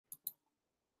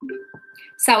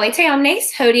Salete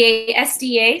omnes, hodie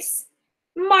SDAs,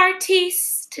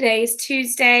 Martis, today is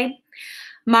Tuesday.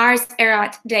 Mars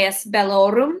erat deus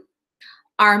bellorum,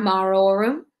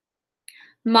 armarorum.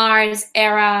 Mars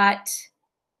erat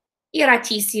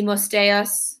iratissimus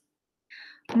deus.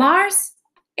 Mars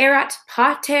erat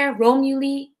pater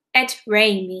Romuli et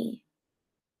Remi.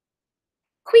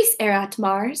 Quis erat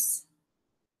Mars?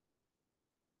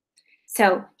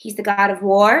 So he's the god of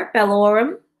war,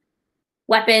 bellorum,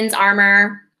 weapons,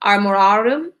 armor,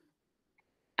 armorarum,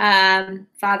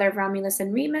 father of Romulus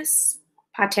and Remus,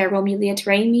 pater Romuli et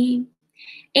Remi,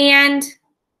 and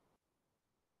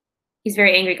he's a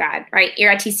very angry god, right?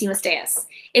 Iratissimus deus.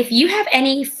 If you have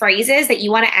any phrases that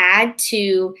you want to add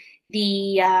to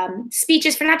the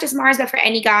speeches for not just Mars, but for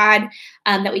any god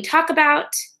that we talk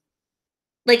about,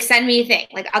 like send me a thing.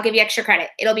 Like I'll give you extra credit.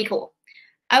 It'll be cool.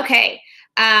 Okay.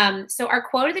 So our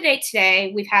quote of the day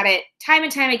today, we've had it time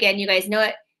and time again. You guys know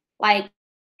it like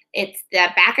it's the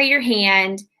back of your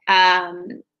hand.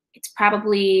 It's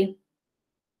probably,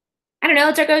 I don't know,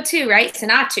 it's our go-to, right?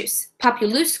 Senatus,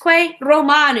 Populusque,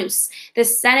 Romanus, the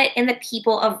Senate and the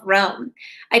people of Rome.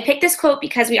 I picked this quote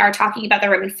because we are talking about the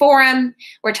Roman Forum.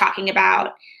 We're talking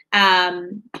about,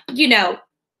 you know,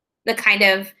 the kind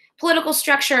of political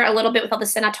structure a little bit with all the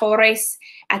senatores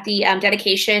at the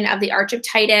dedication of the Arch of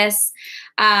Titus.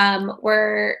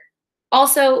 We're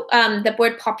also, the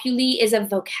word populi is a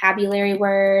vocabulary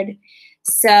word.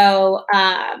 So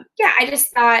yeah, I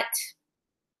just thought,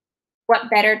 what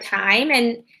better time?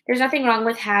 And there's nothing wrong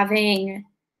with having,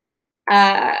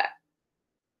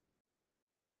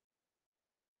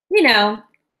 you know,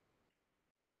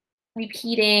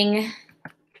 repeating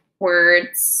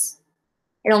words.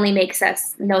 It only makes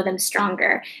us know them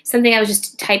stronger. Something I was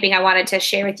just typing I wanted to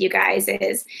share with you guys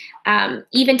is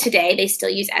even today, they still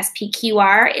use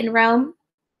SPQR in Rome.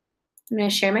 I'm going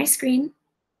to share my screen.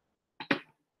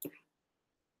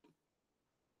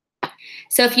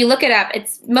 So if you look it up,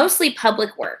 it's mostly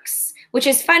public works, which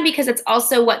is fun because it's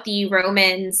also what the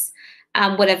Romans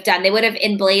would have done. They would have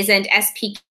emblazoned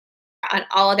SPQR on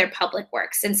all of their public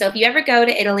works. And so if you ever go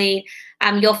to Italy,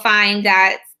 you'll find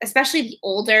that especially the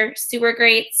older sewer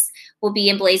grates will be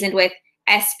emblazoned with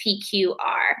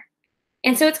SPQR.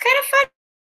 And so it's kind of fun.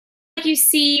 You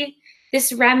see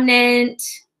this remnant.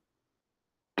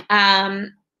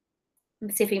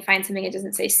 Let's see if we can find something that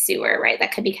doesn't say sewer, right?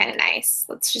 That could be kind of nice.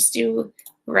 Let's just do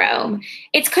Rome.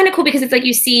 It's kind of cool because it's like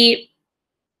you see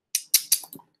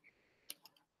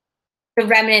the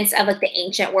remnants of like the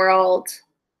ancient world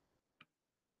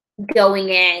going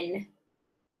in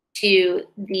to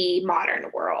the modern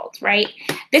world, right?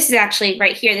 This is actually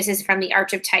right here. This is from the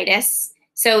Arch of Titus.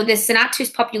 So the Senatus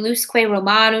Populusque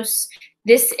Romanus,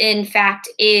 this in fact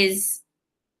is,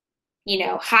 you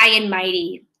know, high and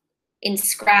mighty,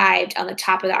 inscribed on the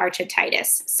top of the Arch of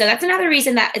Titus. So that's another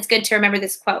reason that it's good to remember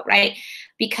this quote, right?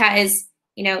 Because,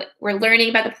 you know, we're learning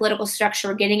about the political structure.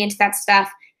 We're getting into that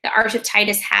stuff. The Arch of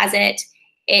Titus has it.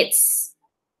 It's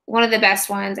one of the best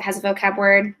ones. It has a vocab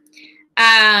word.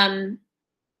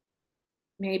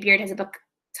 Mary Beard has a book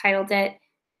titled it. I'm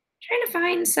trying to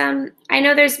find some. I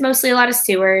know there's mostly a lot of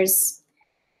sewers.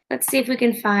 Let's see if we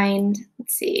can find,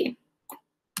 let's see,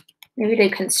 maybe the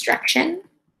construction.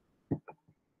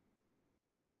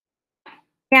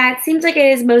 Yeah, it seems like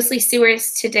it is mostly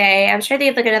sewers today. I'm sure they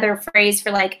have like another phrase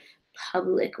for like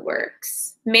public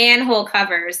works. Manhole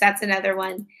covers, that's another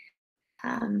one.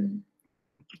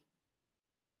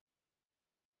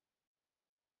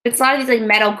 It's a lot of these like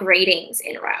metal gratings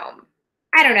in Rome.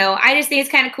 I don't know. I just think it's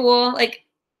kind of cool. Like,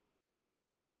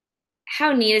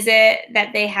 how neat is it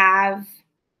that they have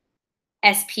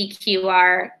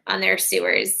SPQR on their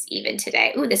sewers even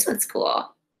today? Ooh, this one's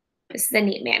cool. This is a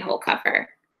neat manhole cover.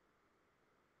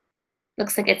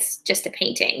 Looks like it's just a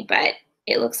painting, but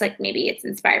it looks like maybe it's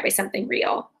inspired by something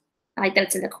real. I like that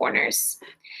it's in the corners.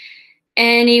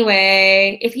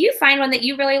 Anyway, if you find one that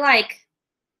you really like,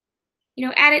 you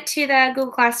know, add it to the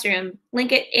Google Classroom.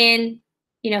 Link it in,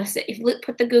 you know, so if you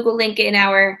put the Google link in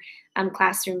our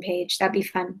classroom page, that'd be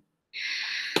fun.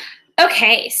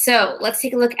 Okay, so let's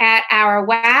take a look at our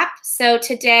WAP. So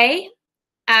today,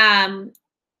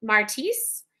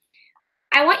 Martis,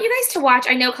 I want you guys to watch,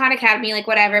 I know Khan Academy, like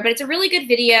whatever, but it's a really good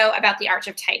video about the Arch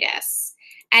of Titus.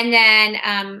 And then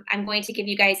I'm going to give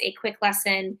you guys a quick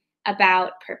lesson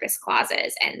about purpose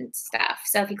clauses and stuff.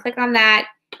 So if you click on that,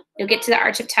 you'll get to the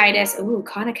Arch of Titus. Ooh,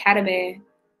 Khan Academy.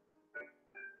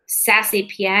 Sassy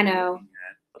piano.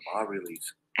 The bas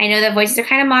reliefs. I know the voices are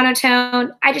kind of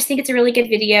monotone. I just think it's a really good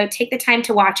video. Take the time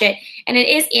to watch it. And it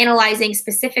is analyzing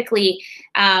specifically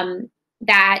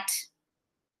that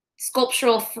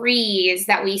sculptural frieze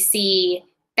that we see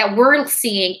that we're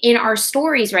seeing in our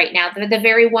stories right now. The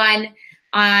very one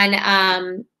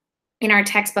on in our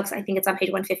textbooks, I think it's on page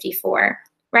 154,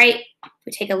 right? If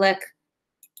we take a look,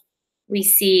 we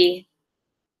see,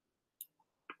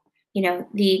 you know,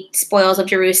 the spoils of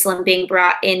Jerusalem being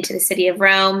brought into the city of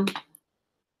Rome.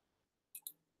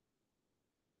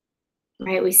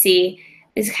 Right, we see,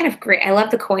 it's kind of great. I love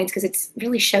the coins because it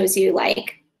really shows you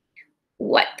like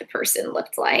what the person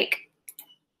looked like.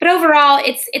 But overall,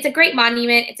 it's a great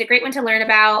monument. It's a great one to learn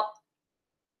about.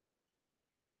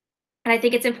 And I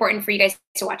think it's important for you guys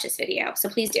to watch this video. So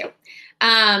please do.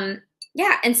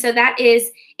 Yeah, and so that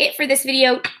is it for this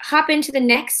video. Hop into the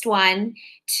next one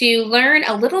to learn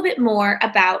a little bit more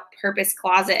about purpose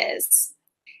clauses.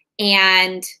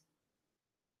 And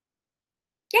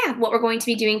yeah, what we're going to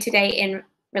be doing today in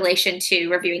relation to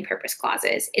reviewing purpose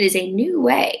clauses. It is a new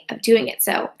way of doing it.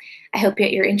 So I hope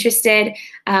that you're interested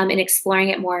in exploring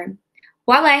it more.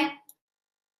 Voila.